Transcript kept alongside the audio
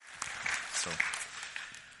So,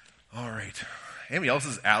 all right. Anybody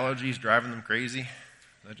else's allergies driving them crazy? Is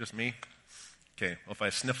that just me? Okay. Well, if I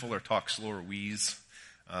sniffle or talk slow or wheeze,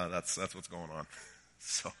 that's what's going on.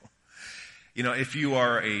 So, if you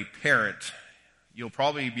are a parent, you'll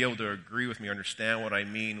probably be able to agree with me, understand what I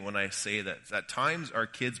mean when I say that at times our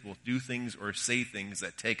kids will do things or say things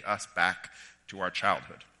that take us back to our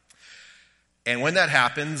childhood. And when that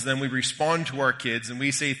happens, then we respond to our kids and we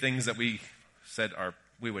say things that we said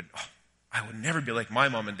I would never be like my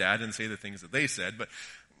mom and dad and say the things that they said, but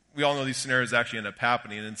we all know these scenarios actually end up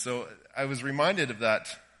happening. And so I was reminded of that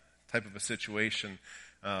type of a situation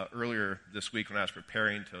earlier this week when I was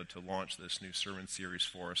preparing to launch this new sermon series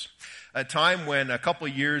for us. A time when a couple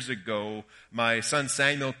of years ago, my son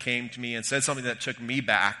Samuel came to me and said something that took me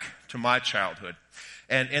back to my childhood.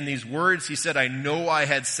 And these words, he said, I know I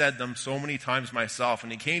had said them so many times myself.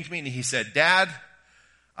 And he came to me and he said, Dad,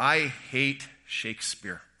 I hate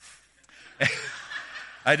Shakespeare.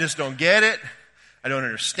 I just don't get it. I don't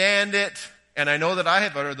understand it. And I know that I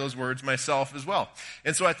have uttered those words myself as well.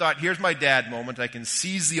 And so I thought, here's my dad moment. I can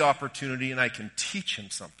seize the opportunity and I can teach him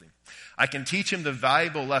something. I can teach him the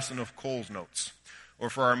valuable lesson of Cole's Notes, or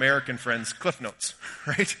for our American friends, Cliff Notes,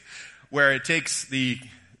 right? Where it takes the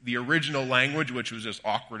original language, which was just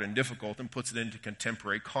awkward and difficult, and puts it into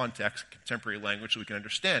contemporary context, contemporary language, so we can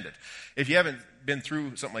understand it. If you haven't been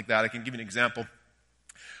through something like that, I can give you an example.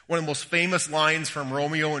 One of the most famous lines from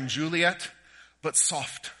Romeo and Juliet, but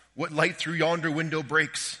soft, what light through yonder window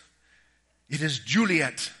breaks? It is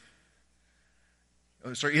Juliet.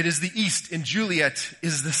 It is the east, and Juliet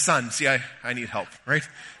is the sun. See, I need help, right?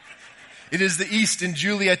 It is the east, and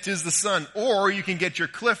Juliet is the sun. Or you can get your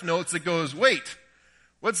Cliff Notes that goes, wait,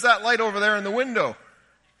 what's that light over there in the window?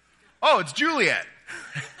 Oh, it's Juliet.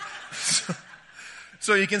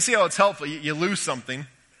 So you can see how it's helpful. You lose something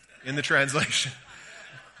in the translation.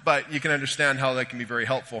 But you can understand how that can be very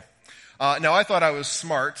helpful. Now, I thought I was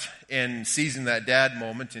smart in seizing that dad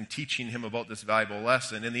moment and teaching him about this valuable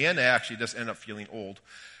lesson. In the end, I actually just ended up feeling old,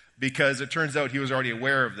 because it turns out he was already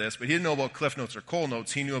aware of this, but he didn't know about Cliff Notes or Cole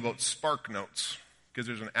Notes. He knew about Spark Notes, because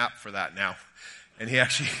there's an app for that now. And he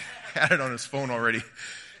actually had it on his phone already.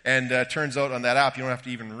 And turns out on that app, you don't have to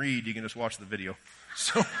even read. You can just watch the video.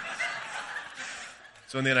 So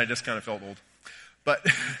in the end, I just kind of felt old. But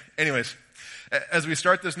anyways, as we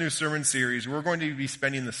start this new sermon series, we're going to be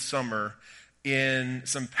spending the summer in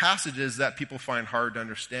some passages that people find hard to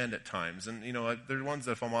understand at times. And, they're ones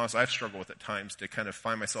that, if I'm honest, I've struggled with at times to kind of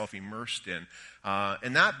find myself immersed in.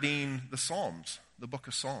 And that being the Psalms, the book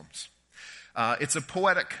of Psalms. It's a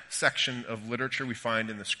poetic section of literature we find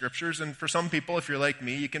in the scriptures. And for some people, if you're like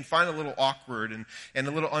me, you can find it a little awkward and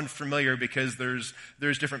a little unfamiliar, because there's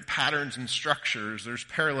different patterns and structures. There's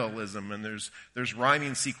parallelism and there's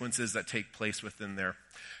rhyming sequences that take place within there.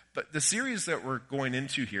 But the series that we're going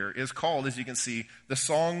into here is called, as you can see, the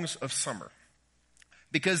Songs of Summer.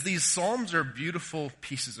 Because these Psalms are beautiful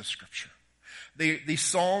pieces of scripture. These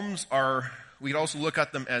Psalms we could also look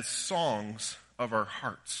at them as songs of our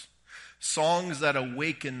hearts. Songs that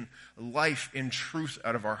awaken life and truth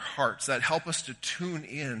out of our hearts, that help us to tune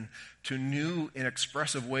in to new and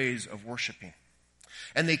expressive ways of worshiping.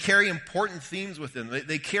 And they carry important themes within them.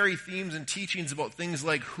 They carry themes and teachings about things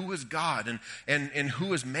like who is God and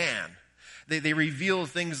who is man. They reveal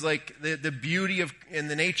things like the beauty and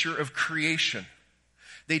the nature of creation.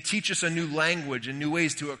 They teach us a new language and new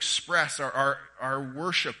ways to express our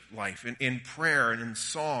worship life in prayer and in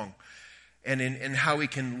song, and in how we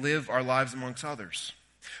can live our lives amongst others.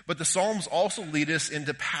 But the Psalms also lead us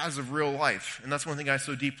into paths of real life. And that's one thing I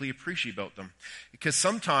so deeply appreciate about them. Because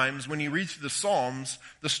sometimes when you read through the Psalms,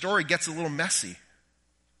 the story gets a little messy.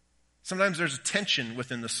 Sometimes there's a tension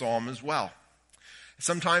within the Psalm as well.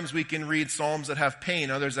 Sometimes we can read Psalms that have pain,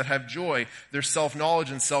 others that have joy. There's self-knowledge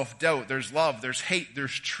and self-doubt. There's love, there's hate,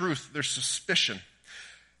 there's truth, there's suspicion.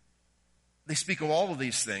 They speak of all of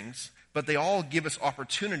these things, but they all give us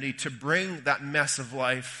opportunity to bring that mess of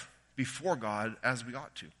life before God as we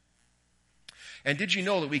ought to. And did you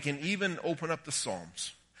know that we can even open up the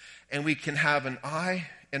Psalms and we can have an eye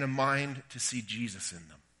and a mind to see Jesus in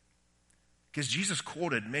them? Because Jesus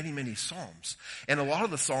quoted many, many Psalms. And a lot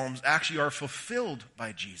of the Psalms actually are fulfilled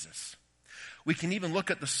by Jesus. We can even look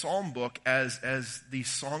at the Psalm book as the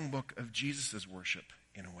songbook of Jesus' worship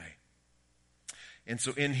in a way. And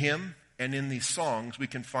so in him and in these songs, we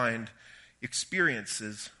can find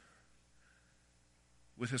experiences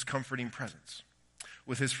with his comforting presence,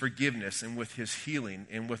 with his forgiveness and with his healing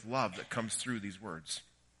and with love that comes through these words.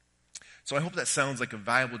 So I hope that sounds like a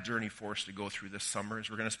valuable journey for us to go through this summer, as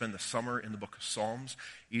we're going to spend the summer in the book of Psalms.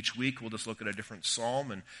 Each week we'll just look at a different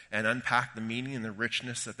psalm and unpack the meaning and the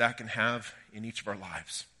richness that can have in each of our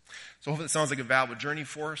lives. So I hope that sounds like a valuable journey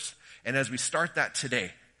for us. And as we start that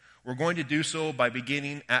today, we're going to do so by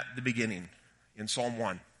beginning at the beginning in Psalm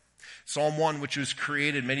 1. Psalm 1, which was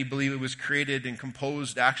created, many believe it was created and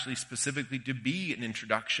composed actually specifically to be an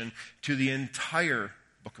introduction to the entire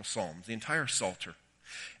book of Psalms, the entire Psalter.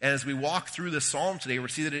 And as we walk through this psalm today, we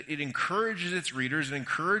see that it encourages its readers, it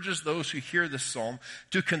encourages those who hear this psalm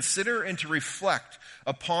to consider and to reflect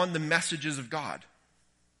upon the messages of God.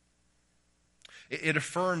 It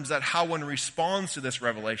affirms that how one responds to this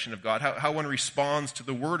revelation of God, how one responds to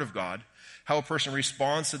the Word of God, how a person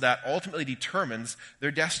responds to that ultimately determines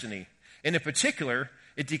their destiny. And in particular,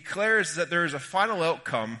 it declares that there is a final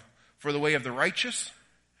outcome for the way of the righteous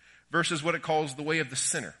versus what it calls the way of the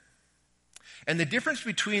sinner. And the difference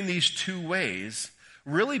between these two ways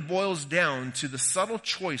really boils down to the subtle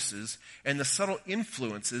choices and the subtle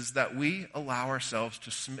influences that we allow ourselves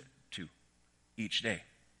to submit to each day.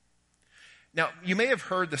 Now, you may have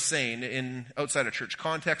heard the saying in outside of church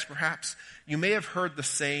context, perhaps. You may have heard the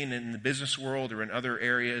saying in the business world or in other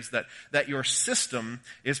areas that your system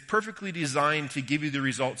is perfectly designed to give you the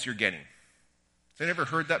results you're getting. Have you ever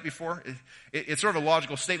heard that before? It's sort of a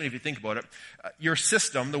logical statement if you think about it. Your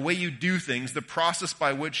system, the way you do things, the process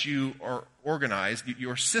by which you are organized,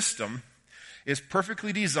 your system is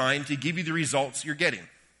perfectly designed to give you the results you're getting.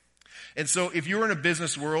 And so if you were in a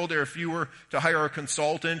business world, or if you were to hire a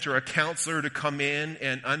consultant or a counselor to come in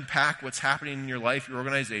and unpack what's happening in your life, your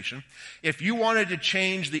organization, if you wanted to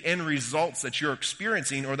change the end results that you're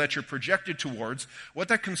experiencing or that you're projected towards, what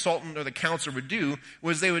that consultant or the counselor would do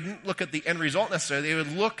was they would look at the end result necessarily. They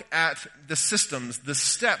would look at the systems, the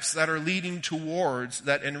steps that are leading towards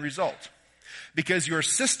that end result. Because your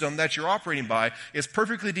system that you're operating by is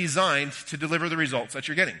perfectly designed to deliver the results that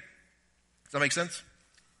you're getting. Does that make sense?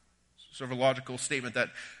 Sort of a logical statement that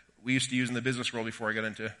we used to use in the business world before I got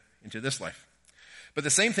into this life. But the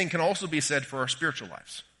same thing can also be said for our spiritual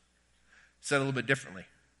lives. Said a little bit differently.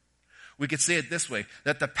 We could say it this way,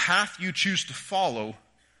 that the path you choose to follow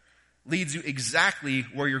leads you exactly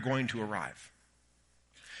where you're going to arrive.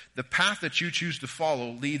 The path that you choose to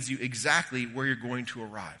follow leads you exactly where you're going to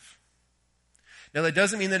arrive. Now, that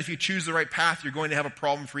doesn't mean that if you choose the right path, you're going to have a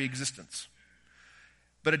problem-free existence.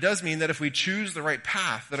 But it does mean that if we choose the right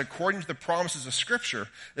path, that according to the promises of Scripture,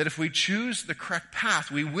 that if we choose the correct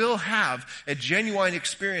path, we will have a genuine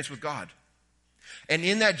experience with God. And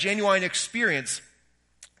in that genuine experience,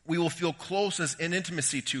 we will feel closeness and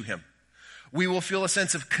intimacy to Him. We will feel a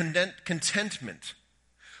sense of contentment.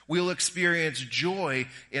 We will experience joy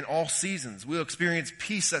in all seasons. We will experience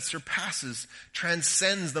peace that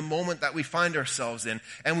transcends the moment that we find ourselves in.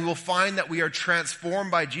 And we will find that we are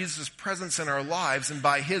transformed by Jesus' presence in our lives and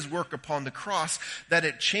by His work upon the cross, that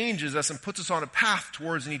it changes us and puts us on a path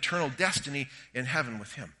towards an eternal destiny in heaven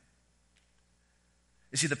with Him.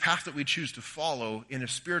 You see, the path that we choose to follow in a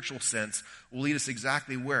spiritual sense will lead us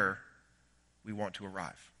exactly where we want to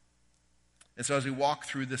arrive. And so as we walk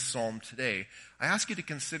through this psalm today, I ask you to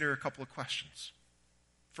consider a couple of questions.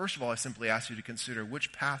 First of all, I simply ask you to consider,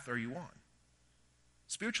 which path are you on?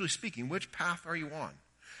 Spiritually speaking, which path are you on?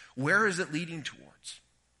 Where is it leading towards?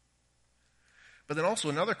 But then also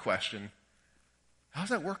another question, how's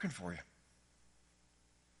that working for you?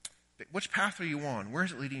 Which path are you on? Where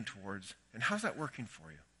is it leading towards? And how's that working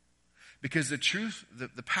for you? Because the truth,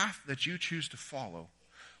 the path that you choose to follow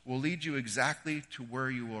will lead you exactly to where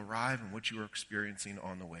you will arrive and what you are experiencing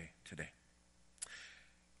on the way today.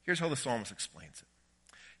 Here's how the psalmist explains it.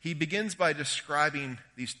 He begins by describing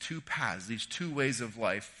these two paths, these two ways of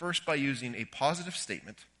life, first by using a positive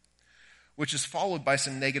statement, which is followed by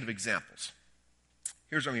some negative examples.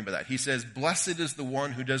 Here's what I mean by that. He says, "Blessed is the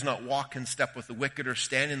one who does not walk in step with the wicked or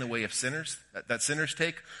stand in the way of sinners, that sinners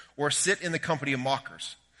take, or sit in the company of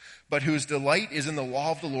mockers, but whose delight is in the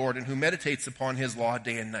law of the Lord and who meditates upon His law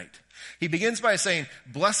day and night." He begins by saying,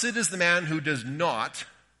 blessed is the man who does not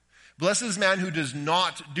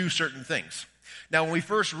do certain things. Now, when we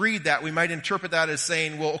first read that, we might interpret that as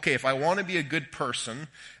saying, well, okay, if I want to be a good person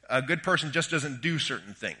just doesn't do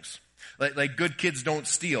certain things. Like good kids don't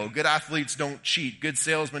steal, good athletes don't cheat, good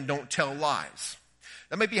salesmen don't tell lies.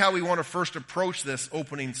 That might be how we want to first approach this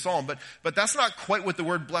opening psalm, but that's not quite what the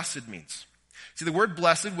word blessed means. See, the word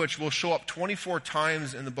blessed, which will show up 24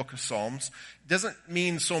 times in the book of Psalms, doesn't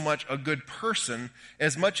mean so much a good person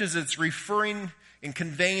as much as it's referring and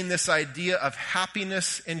conveying this idea of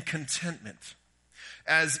happiness and contentment.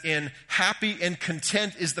 As in, happy and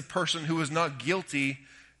content is the person who is not guilty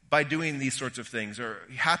by doing these sorts of things, or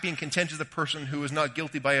happy and content is the person who is not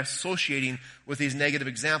guilty by associating with these negative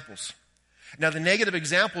examples. Now, the negative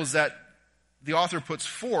examples that the author puts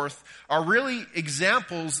forth are really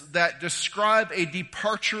examples that describe a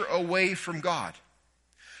departure away from God.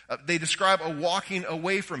 They describe a walking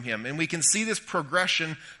away from Him. And we can see this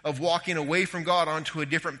progression of walking away from God onto a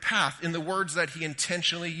different path in the words that he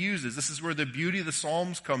intentionally uses. This is where the beauty of the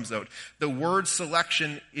Psalms comes out. The word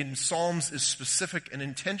selection in Psalms is specific and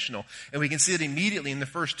intentional. And we can see it immediately in the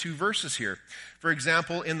first two verses here. For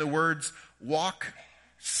example, in the words walk,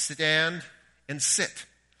 stand, and sit.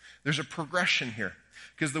 There's a progression here.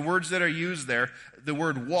 Because the words that are used there, the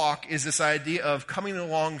word walk is this idea of coming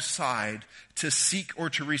alongside to seek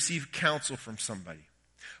or to receive counsel from somebody.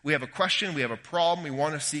 We have a question, we have a problem, we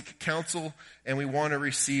want to seek counsel, and we want to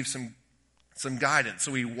receive some guidance.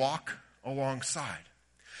 So we walk alongside.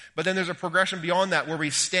 But then there's a progression beyond that where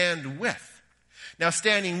we stand with. Now,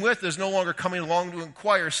 standing with is no longer coming along to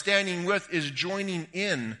inquire. Standing with is joining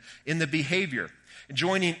in the behavior,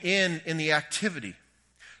 joining in the activity.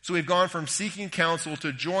 So we've gone from seeking counsel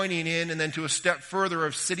to joining in and then to a step further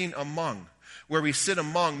of sitting among, where we sit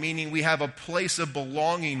among, meaning we have a place of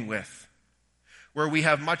belonging with, where we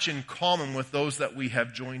have much in common with those that we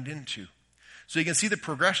have joined into. So you can see the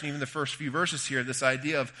progression, even the first few verses here, this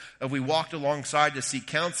idea of we walked alongside to seek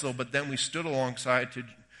counsel, but then we stood alongside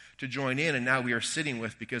to join in, and now we are sitting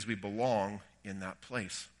with because we belong in that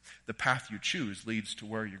place. The path you choose leads to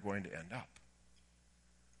where you're going to end up.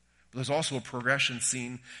 But there's also a progression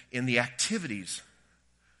seen in the activities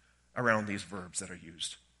around these verbs that are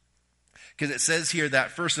used. Because it says here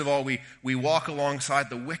that, first of all, we walk alongside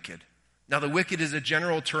the wicked. Now, the wicked is a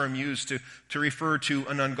general term used to refer to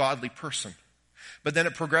an ungodly person. But then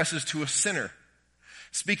it progresses to a sinner.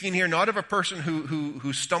 Speaking here not of a person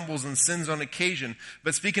who stumbles and sins on occasion,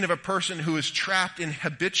 but speaking of a person who is trapped in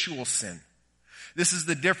habitual sin. This is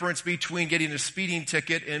the difference between getting a speeding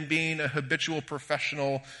ticket and being a habitual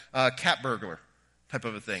professional cat burglar type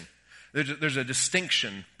of a thing. There's a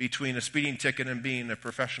distinction between a speeding ticket and being a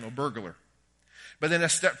professional burglar. But then a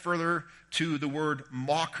step further to the word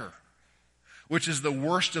mocker, which is the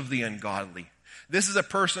worst of the ungodly. This is a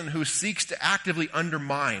person who seeks to actively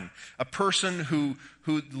undermine, a person who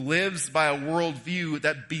lives by a worldview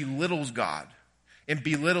that belittles God and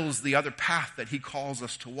belittles the other path that He calls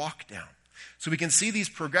us to walk down. So we can see these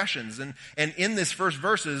progressions. And in this first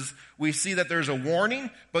verses, we see that there's a warning,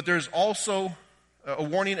 but there's also a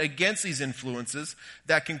warning against these influences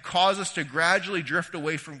that can cause us to gradually drift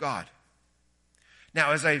away from God.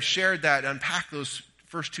 Now, as I've shared that, unpack those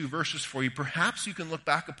first two verses for you, perhaps you can look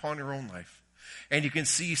back upon your own life and you can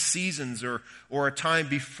see seasons or a time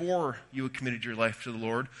before you had committed your life to the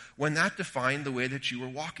Lord when that defined the way that you were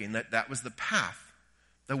walking, that was the path,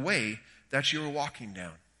 the way that you were walking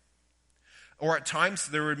down. Or at times,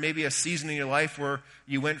 there would maybe a season in your life where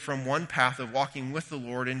you went from one path of walking with the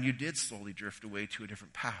Lord and you did slowly drift away to a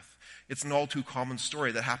different path. It's an all too common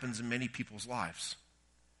story that happens in many people's lives.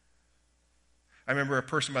 I remember a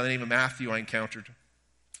person by the name of Matthew I encountered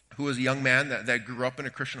who was a young man that grew up in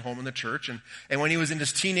a Christian home in the church. And when he was in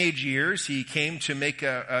his teenage years, he came to make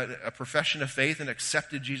a profession of faith and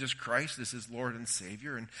accepted Jesus Christ as his Lord and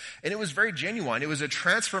Savior. And it was very genuine. It was a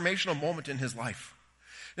transformational moment in his life.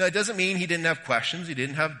 Now, it doesn't mean he didn't have questions. He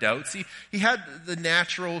didn't have doubts. He had the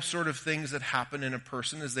natural sort of things that happen in a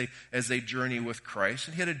person as they journey with Christ.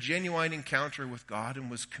 And he had a genuine encounter with God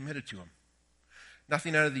and was committed to Him.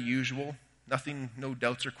 Nothing out of the usual. No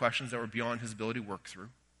doubts or questions that were beyond his ability to work through.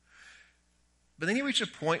 But then he reached a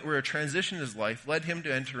point where a transition in his life led him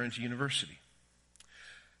to enter into university.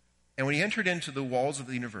 And when he entered into the walls of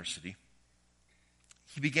the university,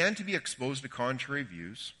 he began to be exposed to contrary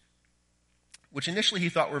views, which initially he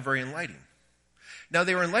thought were very enlightening. Now,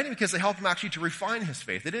 they were enlightening because they helped him actually to refine his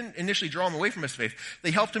faith. They didn't initially draw him away from his faith.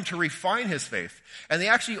 They helped him to refine his faith. And they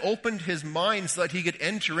actually opened his mind so that he could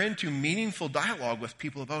enter into meaningful dialogue with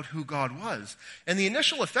people about who God was. And the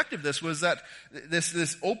initial effect of this was that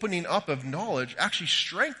this opening up of knowledge actually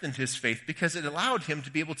strengthened his faith because it allowed him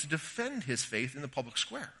to be able to defend his faith in the public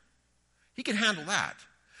square. He could handle that.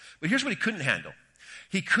 But here's what he couldn't handle.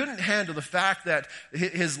 He couldn't handle the fact that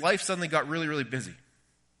his life suddenly got really, really busy.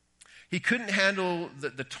 He couldn't handle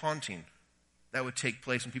the taunting that would take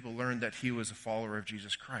place when people learned that he was a follower of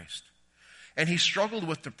Jesus Christ. And he struggled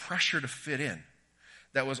with the pressure to fit in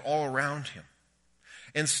that was all around him.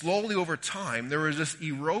 And slowly over time, there was this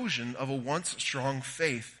erosion of a once strong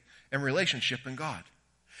faith and relationship in God.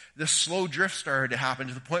 This slow drift started to happen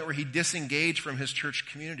to the point where he disengaged from his church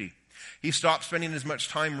community. He stopped spending as much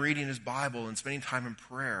time reading his Bible and spending time in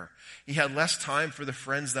prayer. He had less time for the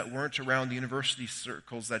friends that weren't around the university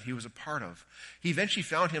circles that he was a part of. He eventually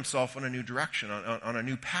found himself on a new direction, on a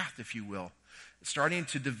new path, if you will, starting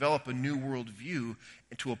to develop a new worldview,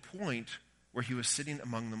 and to a point where he was sitting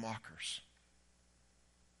among the mockers.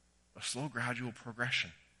 A slow, gradual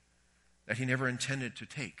progression that he never intended to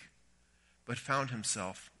take, but found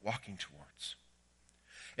himself walking towards.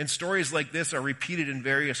 And stories like this are repeated in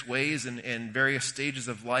various ways and various stages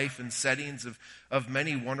of life and settings of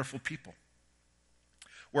many wonderful people,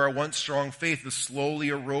 where a once strong faith is slowly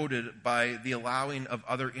eroded by the allowing of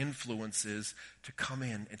other influences to come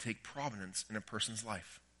in and take prominence in a person's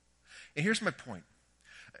life. And here's my point.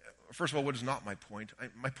 First of all, what is not my point?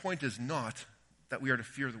 My point is not that we are to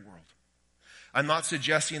fear the world. I'm not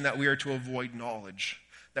suggesting that we are to avoid knowledge,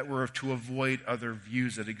 that we're to avoid other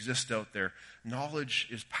views that exist out there. Knowledge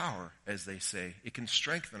is power, as they say. It can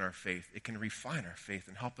strengthen our faith. It can refine our faith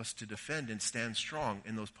and help us to defend and stand strong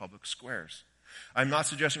in those public squares. I'm not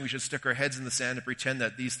suggesting we should stick our heads in the sand and pretend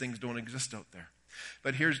that these things don't exist out there.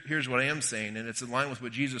 But here's what I am saying, and it's in line with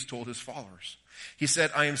what Jesus told his followers. He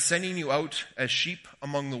said, I am sending you out as sheep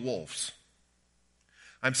among the wolves.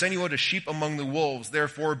 I'm sending you out as sheep among the wolves.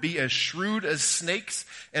 Therefore, be as shrewd as snakes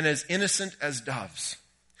and as innocent as doves.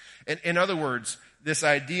 And in other words, this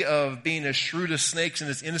idea of being as shrewd as snakes and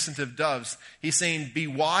as innocent as doves, he's saying be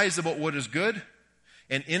wise about what is good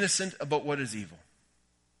and innocent about what is evil.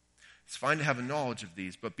 It's fine to have a knowledge of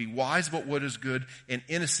these, but be wise about what is good and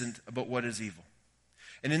innocent about what is evil.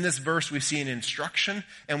 And in this verse, we see an instruction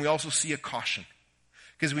and we also see a caution,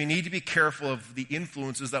 because we need to be careful of the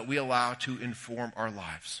influences that we allow to inform our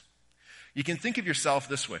lives. You can think of yourself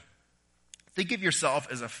this way. Think of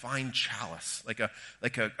yourself as a fine chalice, like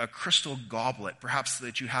a crystal goblet, perhaps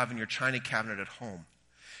that you have in your china cabinet at home.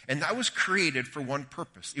 And that was created for one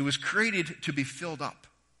purpose. It was created to be filled up.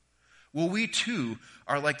 Well, we too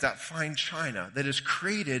are like that fine china that is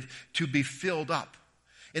created to be filled up.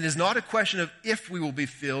 It is not a question of if we will be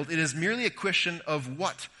filled. It is merely a question of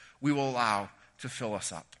what we will allow to fill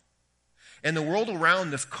us up. And the world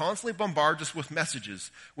around us constantly bombards us with messages,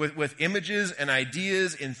 with images and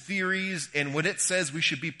ideas and theories and what it says we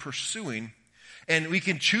should be pursuing. And we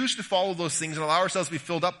can choose to follow those things and allow ourselves to be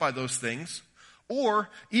filled up by those things. Or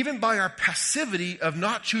even by our passivity of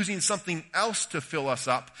not choosing something else to fill us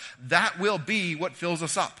up, that will be what fills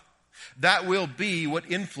us up. That will be what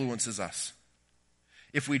influences us.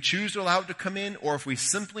 If we choose to allow it to come in, or if we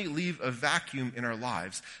simply leave a vacuum in our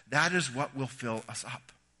lives, that is what will fill us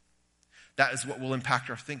up. That is what will impact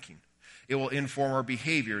our thinking. It will inform our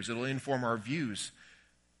behaviors. It will inform our views.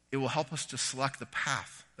 It will help us to select the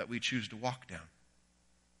path that we choose to walk down,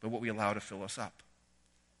 but what we allow to fill us up.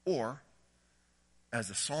 Or, as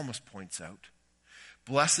the psalmist points out,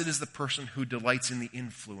 blessed is the person who delights in the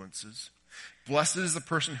influences. Blessed is the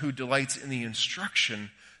person who delights in the instruction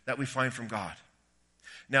that we find from God.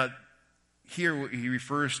 Now, here he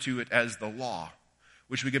refers to it as the law,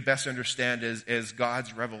 which we could best understand as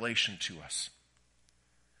God's revelation to us,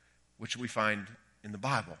 which we find in the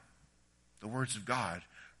Bible, the words of God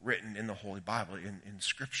written in the Holy Bible, in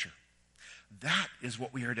Scripture. That is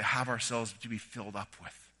what we are to have ourselves to be filled up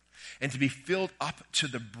with, and to be filled up to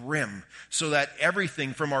the brim, so that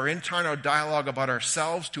everything from our internal dialogue about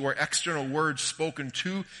ourselves to our external words spoken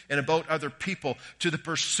to and about other people, to the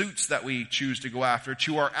pursuits that we choose to go after,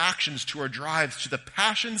 to our actions, to our drives, to the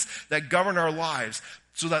passions that govern our lives,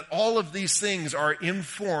 so that all of these things are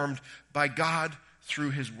informed by God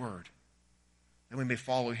through His Word, that we may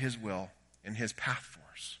follow His will and His path for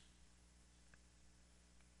us.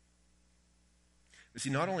 But see,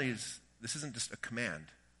 not only this isn't just a command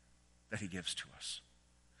that He gives to us.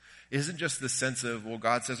 It isn't just the sense of, well,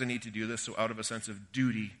 God says I need to do this, so out of a sense of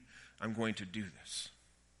duty, I'm going to do this.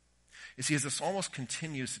 You see, as the psalmist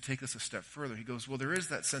continues to take this a step further, he goes, well, there is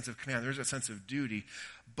that sense of command, there is that sense of duty,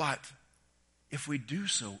 but if we do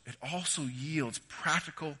so, it also yields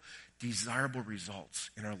practical, desirable results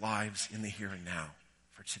in our lives in the here and now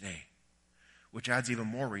for today, which adds even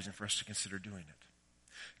more reason for us to consider doing it.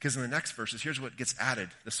 Because in the next verses, here's what gets added.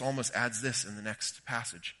 The psalmist adds this in the next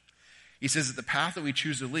passage. He says that the path that we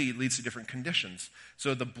choose to lead leads to different conditions.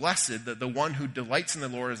 So the blessed, the one who delights in the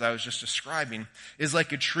Lord, as I was just describing, is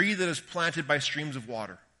like a tree that is planted by streams of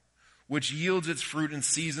water, which yields its fruit in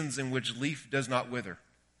seasons in which leaf does not wither.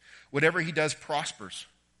 Whatever he does prospers.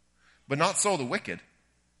 But not so the wicked.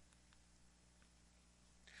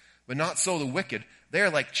 But not so the wicked. They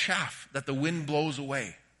are like chaff that the wind blows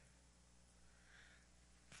away.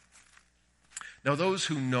 Now those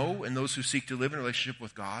who know and those who seek to live in a relationship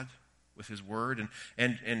with God with his word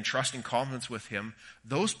and trusting confidence with him,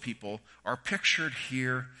 those people are pictured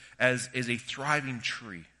here as a thriving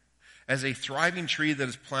tree, as a thriving tree that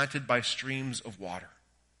is planted by streams of water.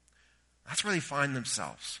 That's where they find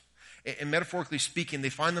themselves. And metaphorically speaking, they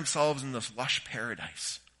find themselves in this lush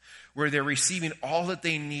paradise where they're receiving all that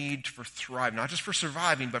they need for thriving, not just for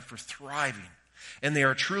surviving, but for thriving. And they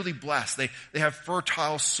are truly blessed. They have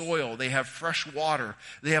fertile soil. They have fresh water.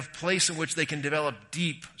 They have place in which they can develop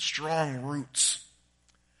deep, strong roots.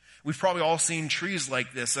 We've probably all seen trees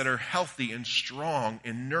like this that are healthy and strong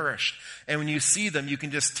and nourished. And when you see them, you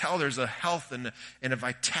can just tell there's a health and a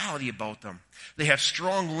vitality about them. They have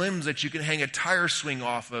strong limbs that you can hang a tire swing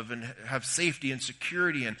off of and have safety and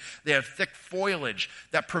security. And they have thick foliage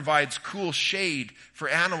that provides cool shade for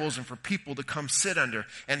animals and for people to come sit under.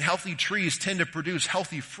 And healthy trees tend to produce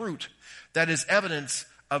healthy fruit that is evidence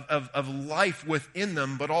of life within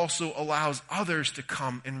them, but also allows others to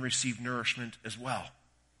come and receive nourishment as well.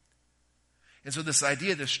 And so this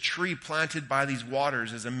idea, this tree planted by these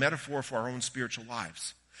waters, is a metaphor for our own spiritual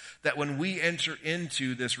lives. That when we enter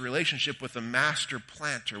into this relationship with a master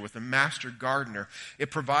planter, with a master gardener,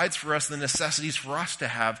 it provides for us the necessities for us to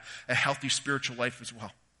have a healthy spiritual life as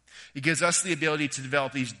well. It gives us the ability to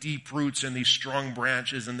develop these deep roots and these strong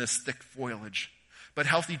branches and this thick foliage. But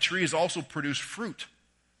healthy trees also produce fruit.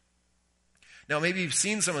 Now, maybe you've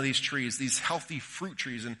seen some of these trees, these healthy fruit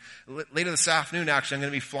trees. And later this afternoon, actually, I'm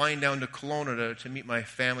going to be flying down to Kelowna to meet my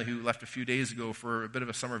family who left a few days ago for a bit of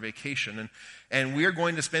a summer vacation. And we are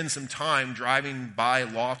going to spend some time driving by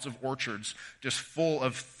lots of orchards just full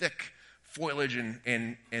of thick foliage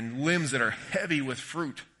and limbs that are heavy with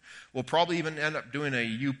fruit. We'll probably even end up doing a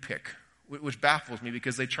U-pick, which baffles me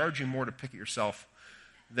because they charge you more to pick it yourself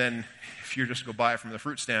than if you just go buy it from the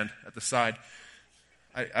fruit stand at the side.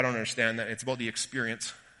 I don't understand that. It's about the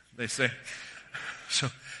experience, they say. So,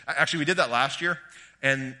 actually, we did that last year,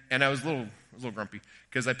 and I was a little grumpy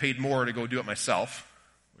because I paid more to go do it myself,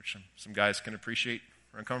 which some guys can appreciate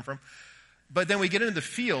where I'm coming from. But then we get into the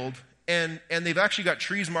field, and they've actually got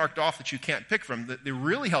trees marked off that you can't pick from. The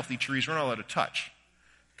really healthy trees we're not allowed to touch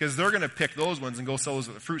because they're going to pick those ones and go sell those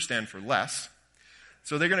at the fruit stand for less.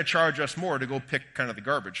 So they're going to charge us more to go pick kind of the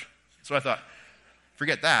garbage. So I thought,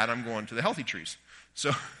 forget that. I'm going to the healthy trees. So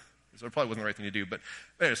it probably wasn't the right thing to do. But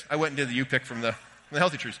anyways, I went and did the U-pick from the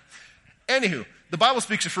healthy trees. Anywho, the Bible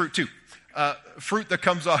speaks of fruit too. Fruit that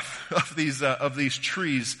comes off of these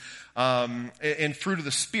trees, and fruit of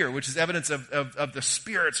the Spirit, which is evidence of the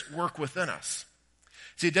Spirit's work within us.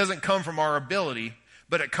 See, it doesn't come from our ability,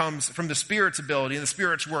 but it comes from the Spirit's ability and the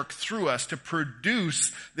Spirit's work through us to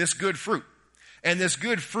produce this good fruit. And this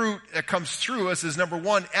good fruit that comes through us is, number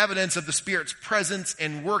one, evidence of the Spirit's presence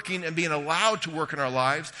and working and being allowed to work in our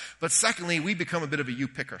lives. But secondly, we become a bit of a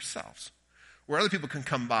U-pick ourselves, where other people can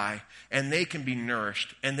come by and they can be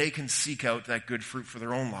nourished and they can seek out that good fruit for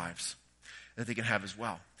their own lives that they can have as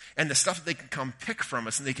well. And the stuff that they can come pick from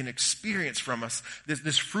us and they can experience from us,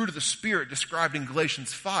 this fruit of the Spirit described in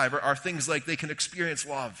Galatians 5 are things like they can experience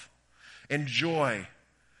love and joy,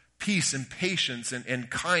 peace and patience and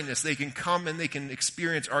kindness. They can come and they can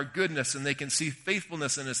experience our goodness and they can see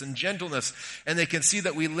faithfulness in us and gentleness, and they can see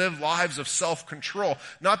that we live lives of self-control,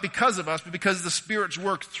 not because of us, but because of the Spirit's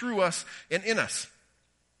work through us and in us.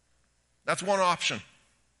 That's one option.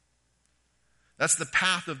 That's the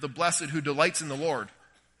path of the blessed who delights in the Lord.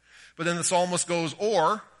 But then the psalmist goes,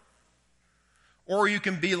 or you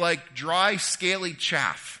can be like dry, scaly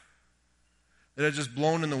chaff that is just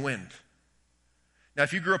blown in the wind. Now,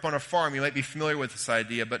 if you grew up on a farm, you might be familiar with this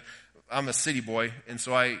idea, but I'm a city boy, and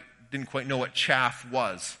so I didn't quite know what chaff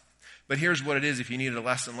was. But here's what it is if you needed a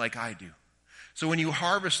lesson like I do. So when you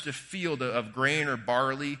harvest a field of grain or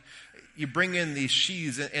barley, you bring in these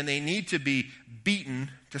sheaves, and they need to be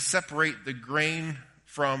beaten to separate the grain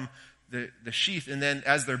from the sheath. And then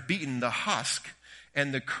as they're beaten, the husk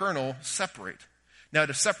and the kernel separate. Now,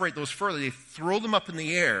 to separate those further, they throw them up in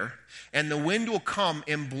the air, and the wind will come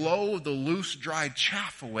and blow the loose, dried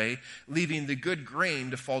chaff away, leaving the good grain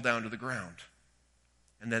to fall down to the ground.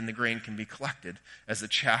 And then the grain can be collected as the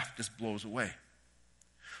chaff just blows away.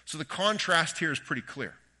 So the contrast here is pretty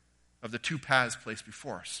clear of the two paths placed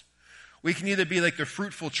before us. We can either be like the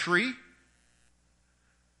fruitful tree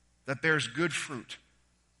that bears good fruit,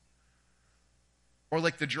 or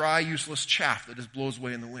like the dry, useless chaff that just blows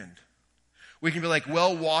away in the wind. We can be like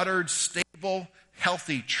well-watered, stable,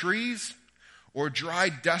 healthy trees, or dry,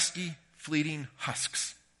 dusty, fleeting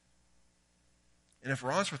husks. And if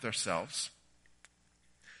we're honest with ourselves,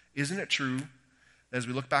 isn't it true that as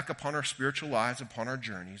we look back upon our spiritual lives, upon our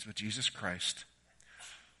journeys with Jesus Christ,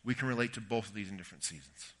 we can relate to both of these in different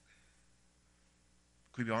seasons?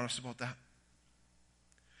 Could we be honest about that?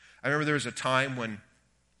 I remember there was a time when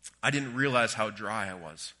I didn't realize how dry I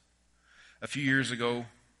was. A few years ago,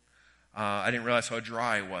 I didn't realize how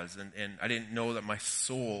dry I was, and I didn't know that my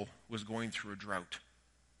soul was going through a drought.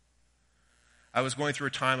 I was going through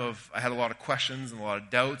a time I had a lot of questions and a lot of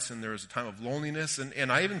doubts, and there was a time of loneliness,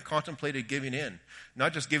 and I even contemplated giving in.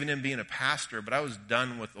 Not just giving in being a pastor, but I was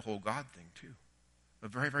done with the whole God thing too. A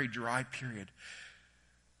very, very dry period.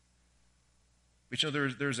 But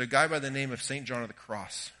there's a guy by the name of St. John of the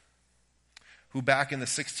Cross, who back in the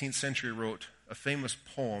 16th century wrote a famous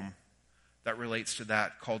poem that relates to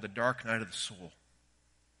that called The Dark Night of the Soul.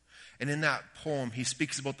 And in that poem, he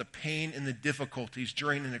speaks about the pain and the difficulties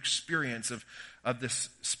during an experience of this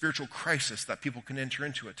spiritual crisis that people can enter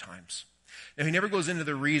into at times. Now, he never goes into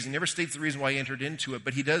the reason, never states the reason why he entered into it,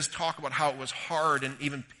 but he does talk about how it was hard and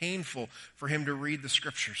even painful for him to read the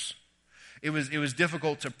scriptures. It was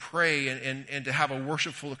difficult to pray and to have a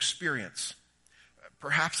worshipful experience.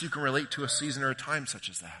 Perhaps you can relate to a season or a time such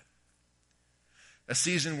as that. A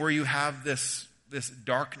season where you have this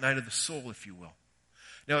dark night of the soul, if you will.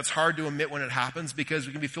 Now, it's hard to admit when it happens because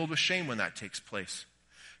we can be filled with shame when that takes place.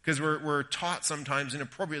 Because we're taught sometimes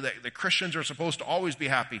inappropriately that Christians are supposed to always be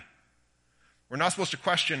happy. We're not supposed to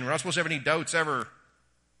question. We're not supposed to have any doubts ever.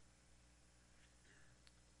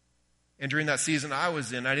 And during that season I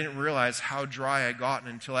was in, I didn't realize how dry I gotten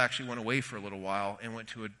until I actually went away for a little while and went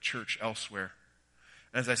to a church elsewhere.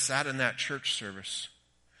 And as I sat in that church service,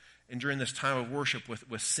 and during this time of worship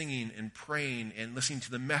with singing and praying and listening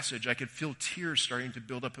to the message, I could feel tears starting to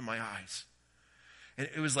build up in my eyes. And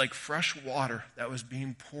it was like fresh water that was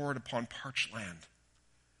being poured upon parched land.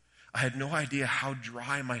 I had no idea how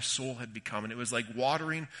dry my soul had become. And it was like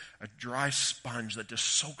watering a dry sponge that just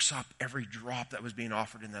soaks up every drop that was being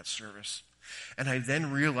offered in that service. And I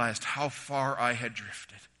then realized how far I had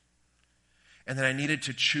drifted. And that I needed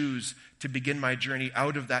to choose to begin my journey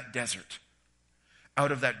out of that desert,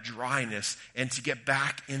 out of that dryness, and to get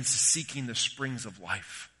back into seeking the springs of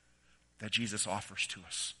life that Jesus offers to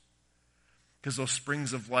us. Because those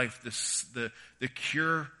springs of life, the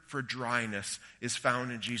cure for dryness is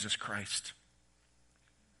found in Jesus Christ,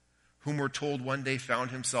 whom we're told one day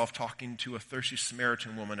found himself talking to a thirsty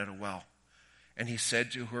Samaritan woman at a well. And he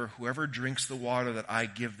said to her, "Whoever drinks the water that I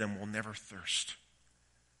give them will never thirst.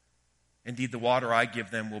 Indeed, the water I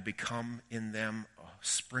give them will become in them a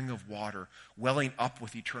spring of water, welling up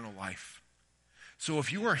with eternal life." So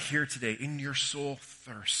if you are here today and your soul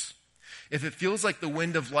thirsts, if it feels like the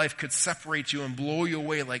wind of life could separate you and blow you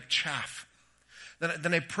away like chaff,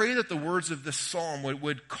 then I pray that the words of this psalm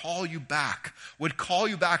would call you back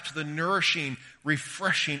to the nourishing,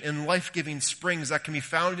 refreshing, and life-giving springs that can be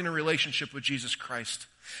found in a relationship with Jesus Christ.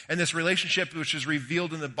 And this relationship which is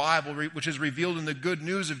revealed in the Bible, which is revealed in the good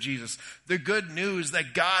news of Jesus. The good news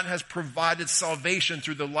that God has provided salvation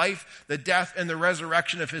through the life, the death, and the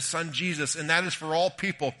resurrection of his son Jesus. And that is for all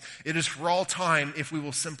people. It is for all time if we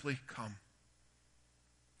will simply come.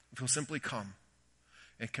 If we'll simply come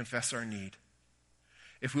and confess our need.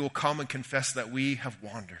 If we will come and confess that we have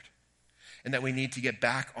wandered. And that we need to get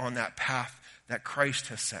back on that path that Christ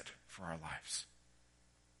has set for our lives.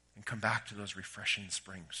 And come back to those refreshing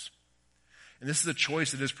springs. And this is a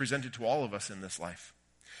choice that is presented to all of us in this life.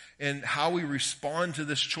 And how we respond to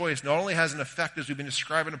this choice not only has an effect, as we've been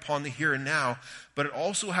describing, upon the here and now, but it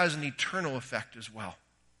also has an eternal effect as well.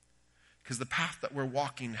 Because the path that we're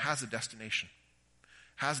walking has a destination,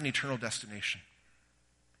 has an eternal destination.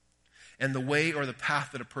 And the way or the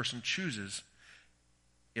path that a person chooses,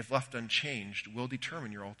 if left unchanged, will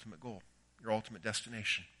determine your ultimate goal, your ultimate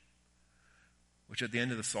destination. Which at the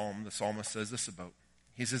end of the psalm, the psalmist says this about.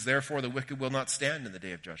 He says, "Therefore the wicked will not stand in the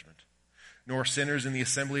day of judgment, nor sinners in the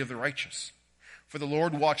assembly of the righteous. For the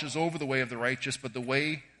Lord watches over the way of the righteous, but the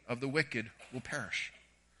way of the wicked will perish."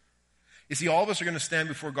 You see, all of us are going to stand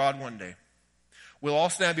before God one day. We'll all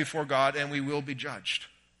stand before God and we will be judged.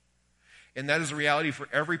 And that is a reality for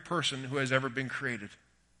every person who has ever been created.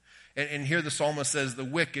 And here the psalmist says the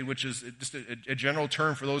wicked, which is just a general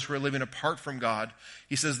term for those who are living apart from God.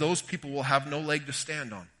 He says those people will have no leg to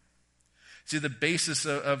stand on. See, the basis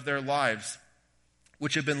of their lives,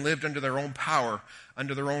 which have been lived under their own power,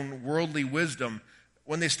 under their own worldly wisdom,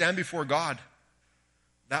 when they stand before God,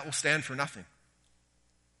 that will stand for nothing.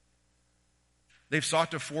 They've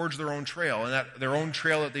sought to forge their own trail, and that their own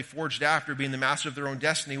trail that they forged after, being the master of their own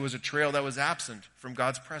destiny, was a trail that was absent from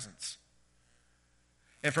God's presence.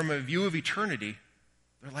 And from a view of eternity,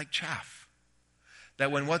 they're like chaff.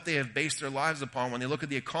 That when what they have based their lives upon, when they look at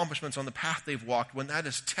the accomplishments on the path they've walked, when that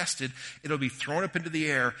is tested, it'll be thrown up into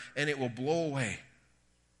the air and it will blow away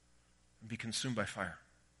and be consumed by fire.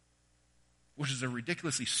 which is a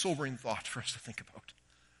ridiculously sobering thought for us to think about.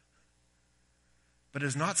 But it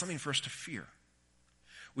is not something for us to fear.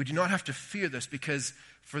 We do not have to fear this, because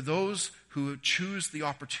for those who choose the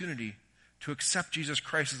opportunity to accept Jesus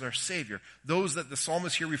Christ as our Savior, those that the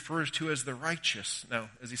psalmist here refers to as the righteous. Now,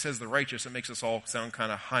 as he says the righteous, it makes us all sound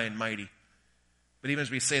kind of high and mighty. But even as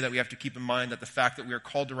we say that, we have to keep in mind that the fact that we are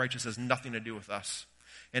called to righteous has nothing to do with us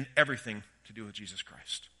and everything to do with Jesus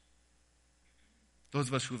Christ. Those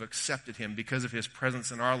of us who have accepted him because of his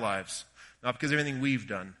presence in our lives, not because of anything we've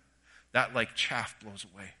done, that like chaff blows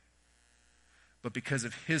away. But because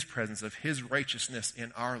of his presence, of his righteousness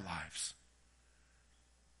in our lives,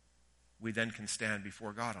 we then can stand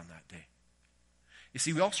before God on that day. You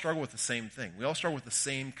see, we all struggle with the same thing. We all struggle with the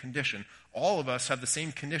same condition. All of us have the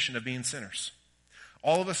same condition of being sinners.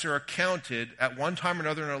 All of us are accounted at one time or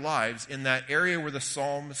another in our lives in that area where the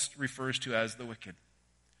psalmist refers to as the wicked.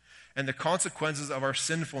 And the consequences of our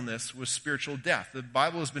sinfulness was spiritual death. The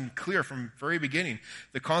Bible has been clear from the very beginning.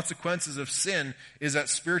 The consequences of sin is that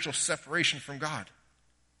spiritual separation from God.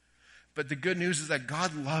 But the good news is that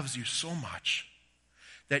God loves you so much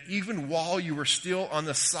that even while you were still on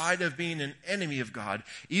the side of being an enemy of God,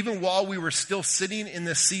 even while we were still sitting in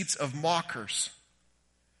the seats of mockers,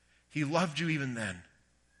 he loved you even then.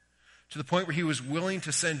 To the point where he was willing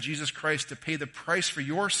to send Jesus Christ to pay the price for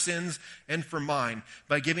your sins and for mine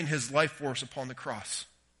by giving his life for us upon the cross.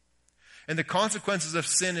 And the consequences of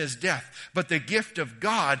sin is death, but the gift of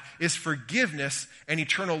God is forgiveness and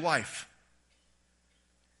eternal life.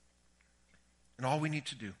 And all we need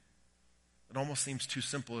to do, it almost seems too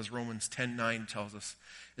simple, as Romans 10:9 tells us,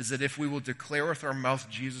 is that if we will declare with our mouth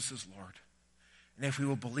Jesus is Lord, and if we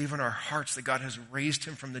will believe in our hearts that God has raised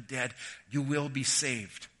him from the dead, you will be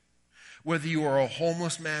saved. Whether you are a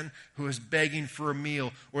homeless man who is begging for a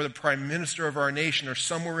meal, or the prime minister of our nation, or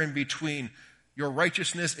somewhere in between, your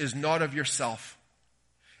righteousness is not of yourself.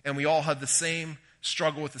 And we all have the same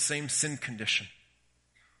struggle with the same sin condition.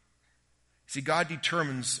 See, God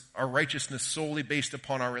determines our righteousness solely based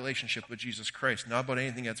upon our relationship with Jesus Christ, not about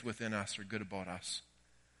anything that's within us or good about us.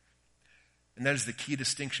 And that is the key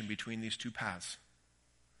distinction between these two paths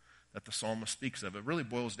that the psalmist speaks of. It really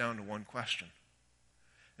boils down to one question.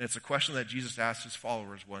 And it's a question that Jesus asked his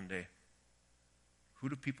followers one day. Who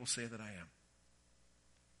do people say that I am?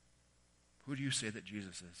 Who do you say that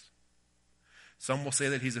Jesus is? Some will say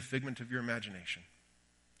that he's a figment of your imagination.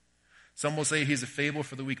 Some will say he's a fable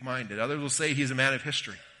for the weak-minded. Others will say he's a man of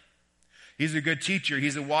history. He's a good teacher.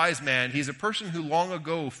 He's a wise man. He's a person who long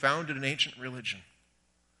ago founded an ancient religion.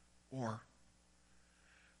 Or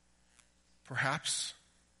perhaps,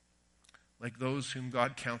 like those whom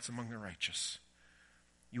God counts among the righteous,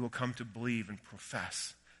 you will come to believe and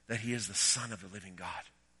profess that he is the Son of the living God,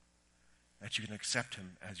 that you can accept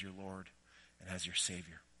him as your Lord and as your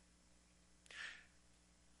Savior.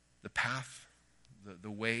 The path, the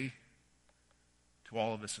way to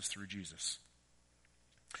all of this is through Jesus.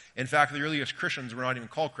 In fact, the earliest Christians were not even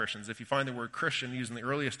called Christians. If you find the word Christian used in the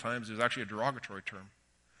earliest times, it was actually a derogatory term.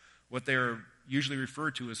 What they are usually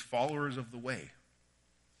referred to as followers of the way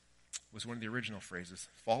was one of the original phrases,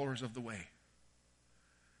 followers of the way,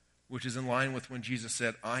 which is in line with when Jesus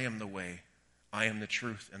said, I am the way, I am the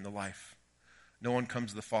truth and the life. No one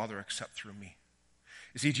comes to the Father except through me.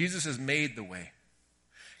 You see, Jesus has made the way.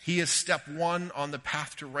 He is step one on the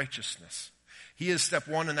path to righteousness. He is step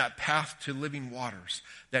one in that path to living waters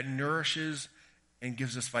that nourishes and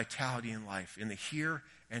gives us vitality in life, in the here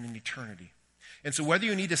and in eternity. And so whether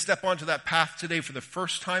you need to step onto that path today for the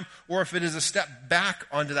first time, or if it is a step back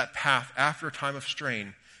onto that path after a time of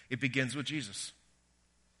strain, it begins with Jesus.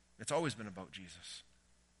 It's always been about Jesus.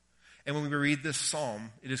 And when we read this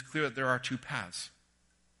psalm, it is clear that there are two paths.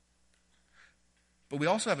 But we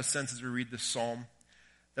also have a sense as we read this psalm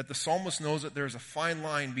that the psalmist knows that there's a fine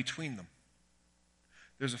line between them.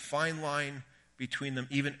 There's a fine line between them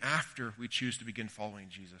even after we choose to begin following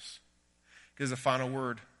Jesus. There's a final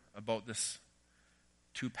word about this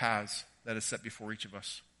two paths that is set before each of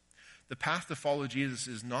us. The path to follow Jesus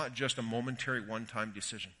is not just a momentary one-time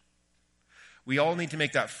decision. We all need to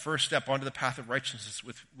make that first step onto the path of righteousness,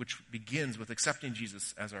 which begins with accepting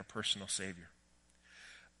Jesus as our personal Savior.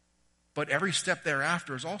 But every step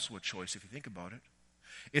thereafter is also a choice, if you think about it.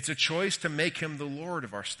 It's a choice to make him the Lord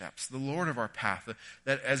of our steps, the Lord of our path,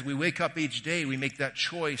 that as we wake up each day, we make that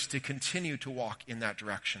choice to continue to walk in that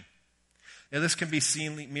direction. Now, this can be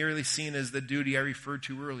merely seen as the duty I referred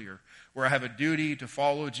to earlier, where I have a duty to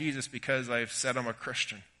follow Jesus because I've said I'm a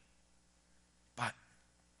Christian. But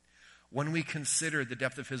when we consider the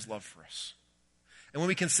depth of his love for us, and when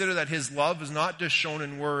we consider that his love is not just shown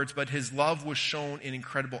in words, but his love was shown in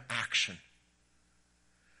incredible action,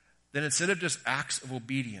 then instead of just acts of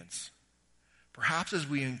obedience, perhaps as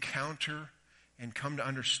we encounter and come to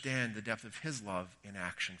understand the depth of his love in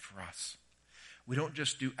action for us, we don't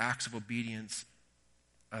just do acts of obedience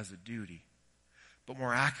as a duty, but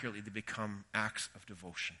more accurately, they become acts of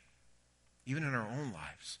devotion. Even in our own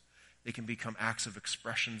lives, they can become acts of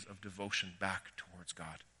expressions of devotion back towards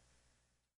God.